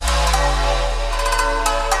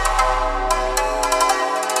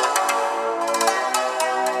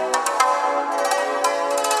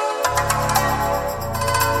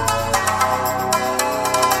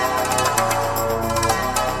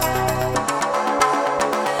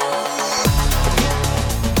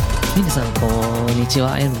Minasan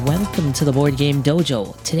konnichiwa and welcome to the Board Game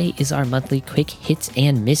Dojo. Today is our monthly quick hits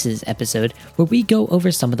and misses episode where we go over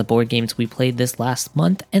some of the board games we played this last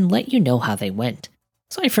month and let you know how they went.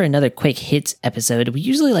 Sorry for another quick hits episode. We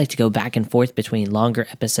usually like to go back and forth between longer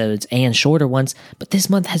episodes and shorter ones, but this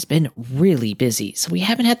month has been really busy, so we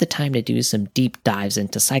haven't had the time to do some deep dives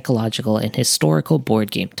into psychological and historical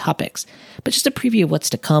board game topics. But just a preview of what's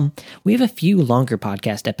to come, we have a few longer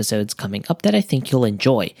podcast episodes coming up that I think you'll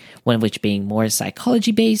enjoy, one of which being more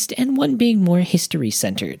psychology-based and one being more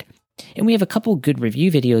history-centered. And we have a couple good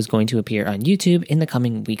review videos going to appear on YouTube in the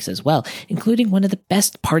coming weeks as well, including one of the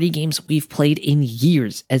best party games we've played in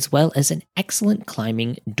years, as well as an excellent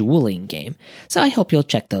climbing dueling game. So I hope you'll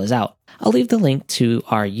check those out. I'll leave the link to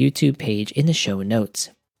our YouTube page in the show notes.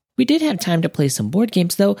 We did have time to play some board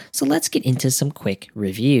games though, so let's get into some quick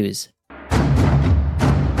reviews.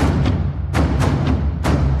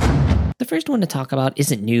 The first one to talk about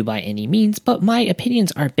isn't new by any means, but my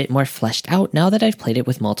opinions are a bit more fleshed out now that I've played it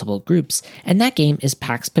with multiple groups, and that game is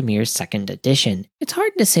PAX Pamirs 2nd Edition. It's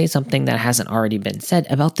hard to say something that hasn't already been said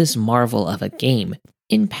about this marvel of a game.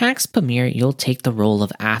 In PAX Pamir, you'll take the role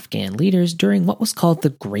of Afghan leaders during what was called the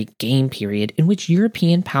Great Game period, in which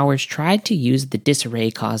European powers tried to use the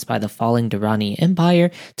disarray caused by the falling Durrani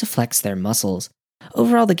Empire to flex their muscles.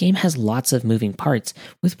 Overall, the game has lots of moving parts,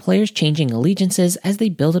 with players changing allegiances as they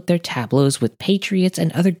build up their tableaus with patriots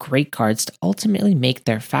and other great cards to ultimately make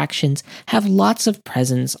their factions have lots of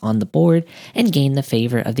presence on the board and gain the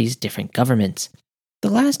favor of these different governments.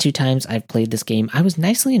 The last 2 times I've played this game, I was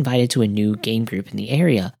nicely invited to a new game group in the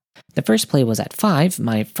area. The first play was at 5,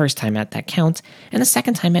 my first time at that count, and the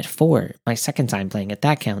second time at 4, my second time playing at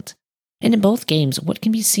that count. And in both games, what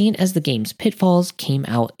can be seen as the game's pitfalls came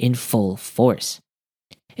out in full force.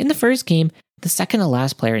 In the first game, the second to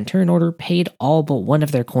last player in turn order paid all but one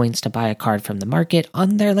of their coins to buy a card from the market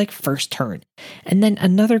on their first turn, and then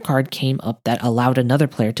another card came up that allowed another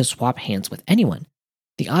player to swap hands with anyone.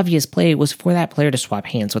 The obvious play was for that player to swap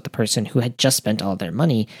hands with the person who had just spent all their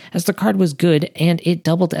money, as the card was good and it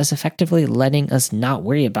doubled as effectively letting us not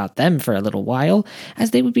worry about them for a little while,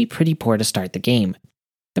 as they would be pretty poor to start the game.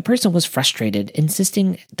 The person was frustrated,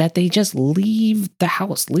 insisting that they just leave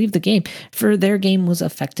the game, for their game was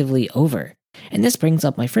effectively over. And this brings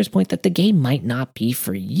up my first point that the game might not be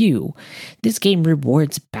for you. This game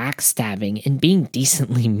rewards backstabbing and being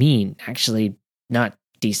decently mean. Actually, not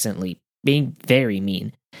decently, being very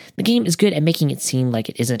mean. The game is good at making it seem like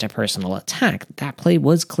it isn't a personal attack. That play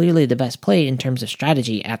was clearly the best play in terms of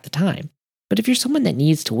strategy at the time. But if you're someone that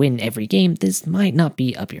needs to win every game, this might not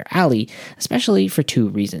be up your alley, especially for 2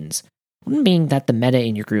 reasons. One being that the meta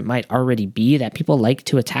in your group might already be that people like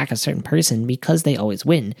to attack a certain person because they always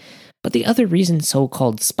win. But the other reason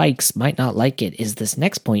so-called spikes might not like it is this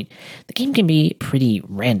next point: the game can be pretty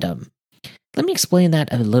random. Let me explain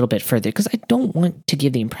that a little bit further, because I don't want to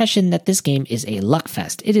give the impression that this game is a luck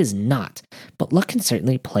fest. It is not, but luck can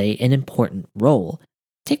certainly play an important role.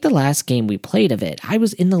 Take the last game we played of it. I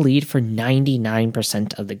was in the lead for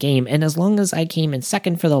 99% of the game, and as long as I came in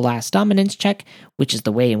second for the last dominance check, which is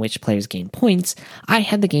the way in which players gain points, I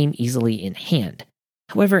had the game easily in hand.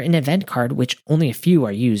 However, an event card, which only a few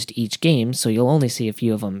are used each game, so you'll only see a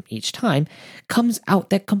few of them each time, comes out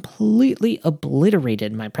that completely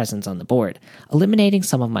obliterated my presence on the board, eliminating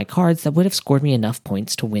some of my cards that would have scored me enough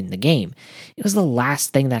points to win the game. It was the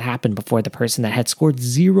last thing that happened before the person that had scored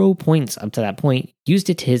 0 points up to that point used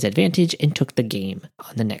it to his advantage and took the game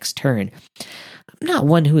on the next turn. I'm not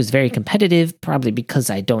one who is very competitive, probably because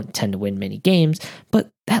I don't tend to win many games,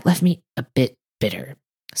 but that left me a bit bitter.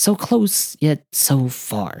 So close, yet so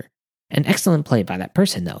far. An excellent play by that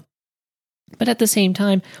person, though. But at the same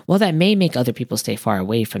time, while that may make other people stay far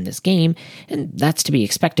away from this game, and that's to be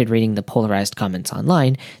expected reading the polarized comments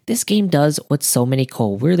online, this game does what so many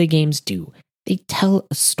Cole Wehrle games do. They tell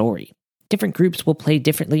a story. Different groups will play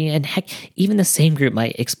differently, and heck, even the same group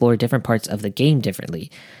might explore different parts of the game differently.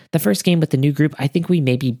 The first game with the new group, I think we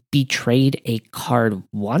maybe betrayed a card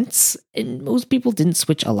once, and most people didn't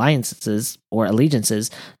switch alliances or allegiances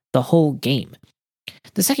the whole game.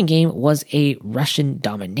 The second game was a Russian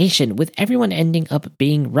domination, with everyone ending up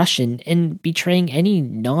being Russian and betraying any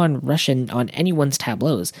non-Russian on anyone's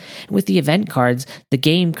tableaus. With the event cards, the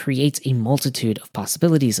game creates a multitude of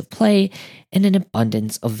possibilities of play and an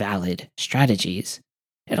abundance of valid strategies.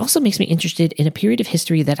 It also makes me interested in a period of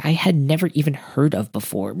history that I had never even heard of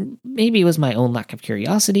before. Maybe it was my own lack of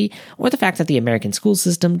curiosity, or the fact that the American school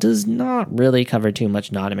system does not really cover too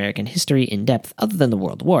much non-American history in depth other than the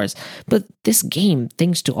World Wars. But this game,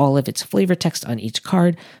 thanks to all of its flavor text on each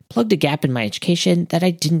card, plugged a gap in my education that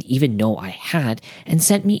I didn't even know I had, and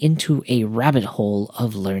sent me into a rabbit hole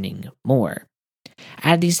of learning more.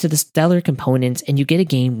 Add these to the stellar components, and you get a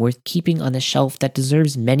game worth keeping on the shelf that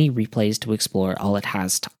deserves many replays to explore all it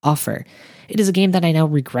has to offer. It is a game that I now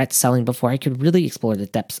regret selling before I could really explore the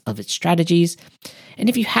depths of its strategies. And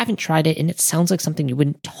if you haven't tried it and it sounds like something you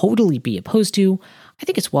wouldn't totally be opposed to, I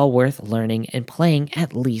think it's well worth learning and playing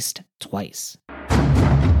at least twice.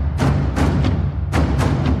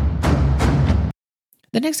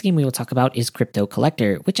 The next game we will talk about is Crypto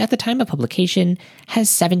Collector, which at the time of publication has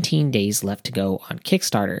 17 days left to go on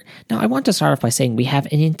Kickstarter. Now, I want to start off by saying we have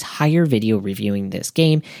an entire video reviewing this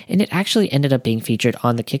game, and it actually ended up being featured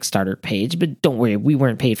on the Kickstarter page, but don't worry, we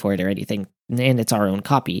weren't paid for it or anything, and it's our own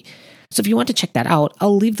copy. So if you want to check that out,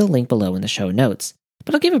 I'll leave the link below in the show notes.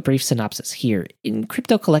 But I'll give a brief synopsis here. In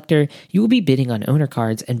Crypto Collector, you will be bidding on owner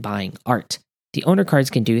cards and buying art. The owner cards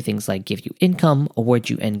can do things like give you income, award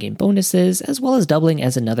you endgame bonuses, as well as doubling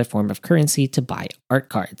as another form of currency to buy art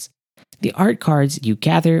cards. The art cards you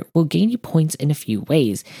gather will gain you points in a few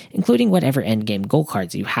ways, including whatever endgame goal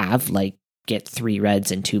cards you have, like get 3 reds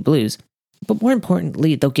and 2 blues. But more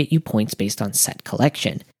importantly, they'll get you points based on set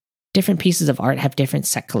collection. Different pieces of art have different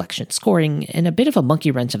set collection scoring, and a bit of a monkey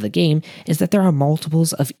wrench of the game is that there are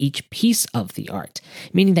multiples of each piece of the art,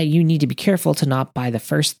 meaning that you need to be careful to not buy the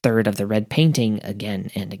first third of the red painting again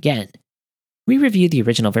and again. We reviewed the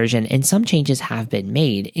original version, and some changes have been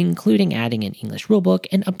made, including adding an English rulebook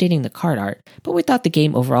and updating the card art, but we thought the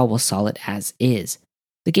game overall was solid as is.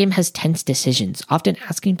 The game has tense decisions, often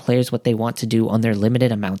asking players what they want to do on their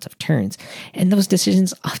limited amount of turns, and those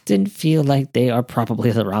decisions often feel like they are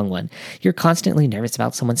probably the wrong one. You're constantly nervous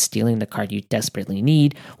about someone stealing the card you desperately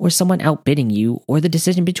need, or someone outbidding you, or the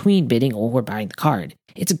decision between bidding or buying the card.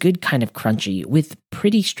 It's a good kind of crunchy, with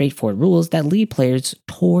pretty straightforward rules that lead players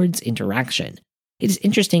towards interaction. It is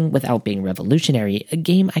interesting without being revolutionary, a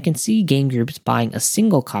game I can see game groups buying a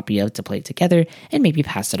single copy of to play together and maybe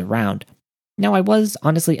pass it around. Now, I was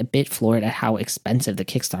honestly a bit floored at how expensive the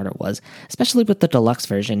Kickstarter was, especially with the deluxe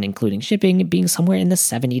version, including shipping, being somewhere in the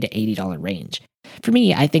 $70 to $80 range. For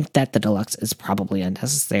me, I think that the deluxe is probably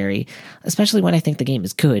unnecessary, especially when I think the game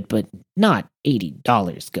is good, but not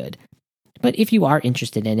 $80 good. But if you are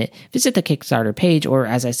interested in it, visit the Kickstarter page, or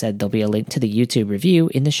as I said, there'll be a link to the YouTube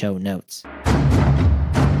review in the show notes.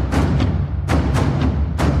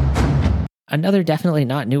 Another definitely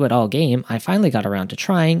not new at all game I finally got around to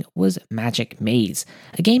trying was Magic Maze,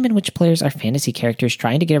 a game in which players are fantasy characters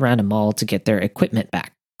trying to get around a mall to get their equipment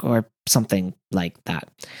back, or something like that.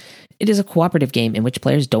 It is a cooperative game in which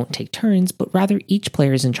players don't take turns, but rather each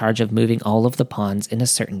player is in charge of moving all of the pawns in a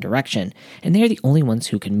certain direction, and they are the only ones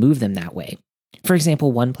who can move them that way. For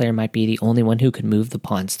example, one player might be the only one who can move the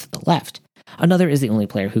pawns to the left. Another is the only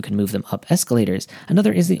player who can move them up escalators.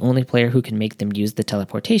 Another is the only player who can make them use the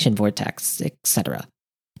teleportation vortex, etc.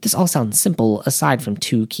 This all sounds simple aside from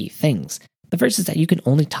 2 key things. The first is that you can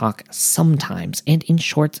only talk sometimes and in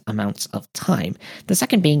short amounts of time. The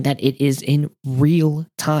second being that it is in real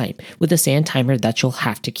time, with a sand timer that you'll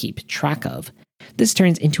have to keep track of. This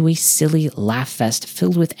turns into a silly laugh fest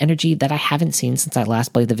filled with energy that I haven't seen since I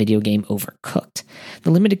last played the video game Overcooked. The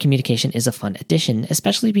limited communication is a fun addition,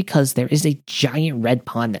 especially because there is a giant red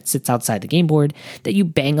pawn that sits outside the game board that you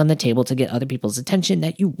bang on the table to get other people's attention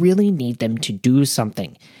that you really need them to do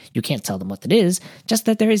something. You can't tell them what it is, just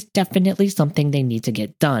that there is definitely something they need to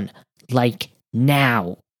get done. Like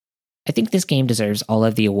now. I think this game deserves all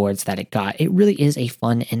of the awards that it got. It really is a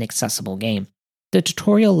fun and accessible game. The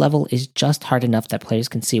tutorial level is just hard enough that players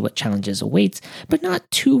can see what challenges awaits, but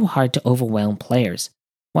not too hard to overwhelm players.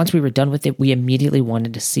 Once we were done with it, we immediately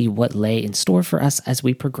wanted to see what lay in store for us as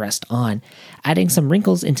we progressed on, adding some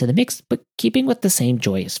wrinkles into the mix, but keeping with the same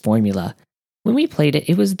joyous formula. When we played it,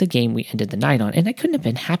 it was the game we ended the night on, and I couldn't have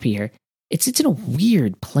been happier. It sits in a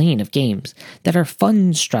weird plane of games that are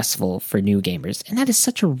fun, stressful for new gamers, and that is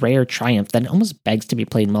such a rare triumph that it almost begs to be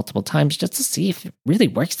played multiple times just to see if it really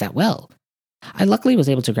works that well. I luckily was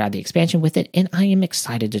able to grab the expansion with it, and I am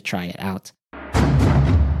excited to try it out.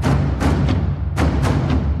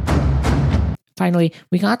 Finally,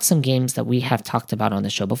 we got some games that we have talked about on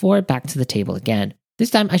the show before back to the table again.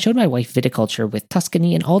 This time, I showed my wife Viticulture with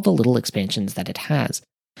Tuscany and all the little expansions that it has.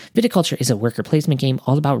 Viticulture is a worker placement game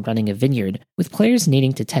all about running a vineyard, with players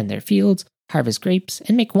needing to tend their fields, harvest grapes,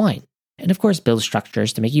 and make wine, and of course build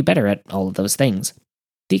structures to make you better at all of those things.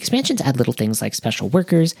 The expansions add little things like special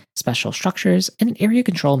workers, special structures, and an area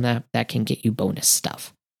control map that can get you bonus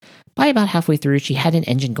stuff. By about halfway through, she had an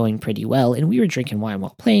engine going pretty well, and we were drinking wine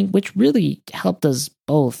while playing, which really helped us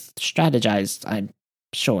both strategize, I'm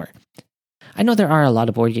sure. I know there are a lot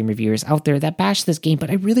of board game reviewers out there that bash this game, but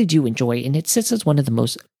I really do enjoy it, and it sits as one of the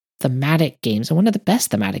most thematic games and one of the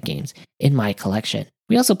best thematic games in my collection.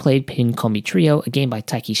 We also played Pin Kombi Trio, a game by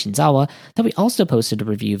Taiki Shinzawa that we also posted a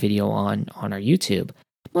review video on our YouTube,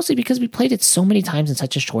 mostly because we played it so many times in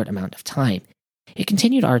such a short amount of time. It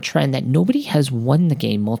continued our trend that nobody has won the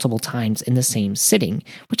game multiple times in the same sitting,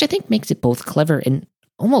 which I think makes it both clever and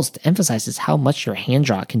almost emphasizes how much your hand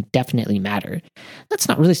draw can definitely matter. That's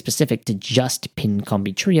not really specific to just Pin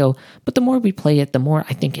Kombi Trio, but the more we play it, the more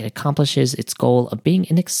I think it accomplishes its goal of being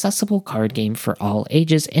an accessible card game for all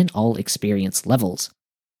ages and all experience levels.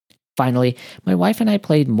 Finally, my wife and I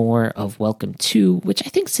played more of Welcome To, which I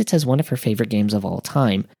think sits as one of her favorite games of all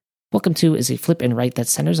time. Welcome To is a flip and write that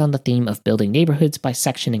centers on the theme of building neighborhoods by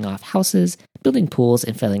sectioning off houses, building pools,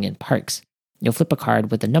 and filling in parks. You'll flip a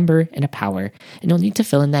card with a number and a power, and you'll need to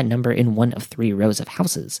fill in that number in one of 3 rows of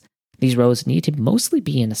houses. These rows need to mostly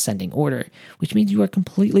be in ascending order, which means you are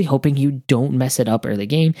completely hoping you don't mess it up early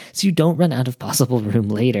game so you don't run out of possible room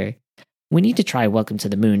later. We need to try Welcome to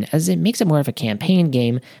the Moon, as it makes it more of a campaign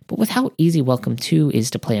game, but with how easy Welcome To is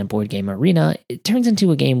to play on Board Game Arena, it turns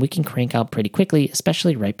into a game we can crank out pretty quickly,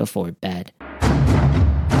 especially right before bed.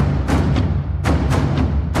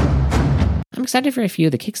 I'm excited for a few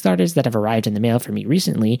of the Kickstarters that have arrived in the mail for me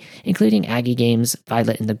recently, including Aggie Games'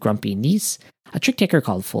 Violet and the Grumpy Niece, a trick taker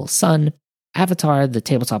called Full Sun, Avatar, the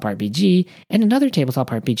tabletop RPG, and another tabletop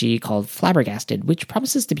RPG called Flabbergasted, which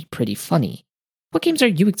promises to be pretty funny. What games are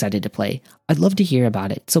you excited to play? I'd love to hear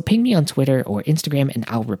about it, so ping me on Twitter or Instagram and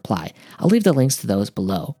I'll reply. I'll leave the links to those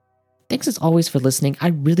below. Thanks as always for listening, I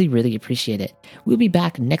really appreciate it. We'll be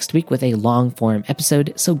back next week with a long-form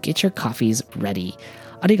episode, so get your coffees ready.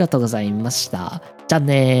 ありがとうございました。じゃあ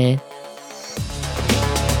ねー。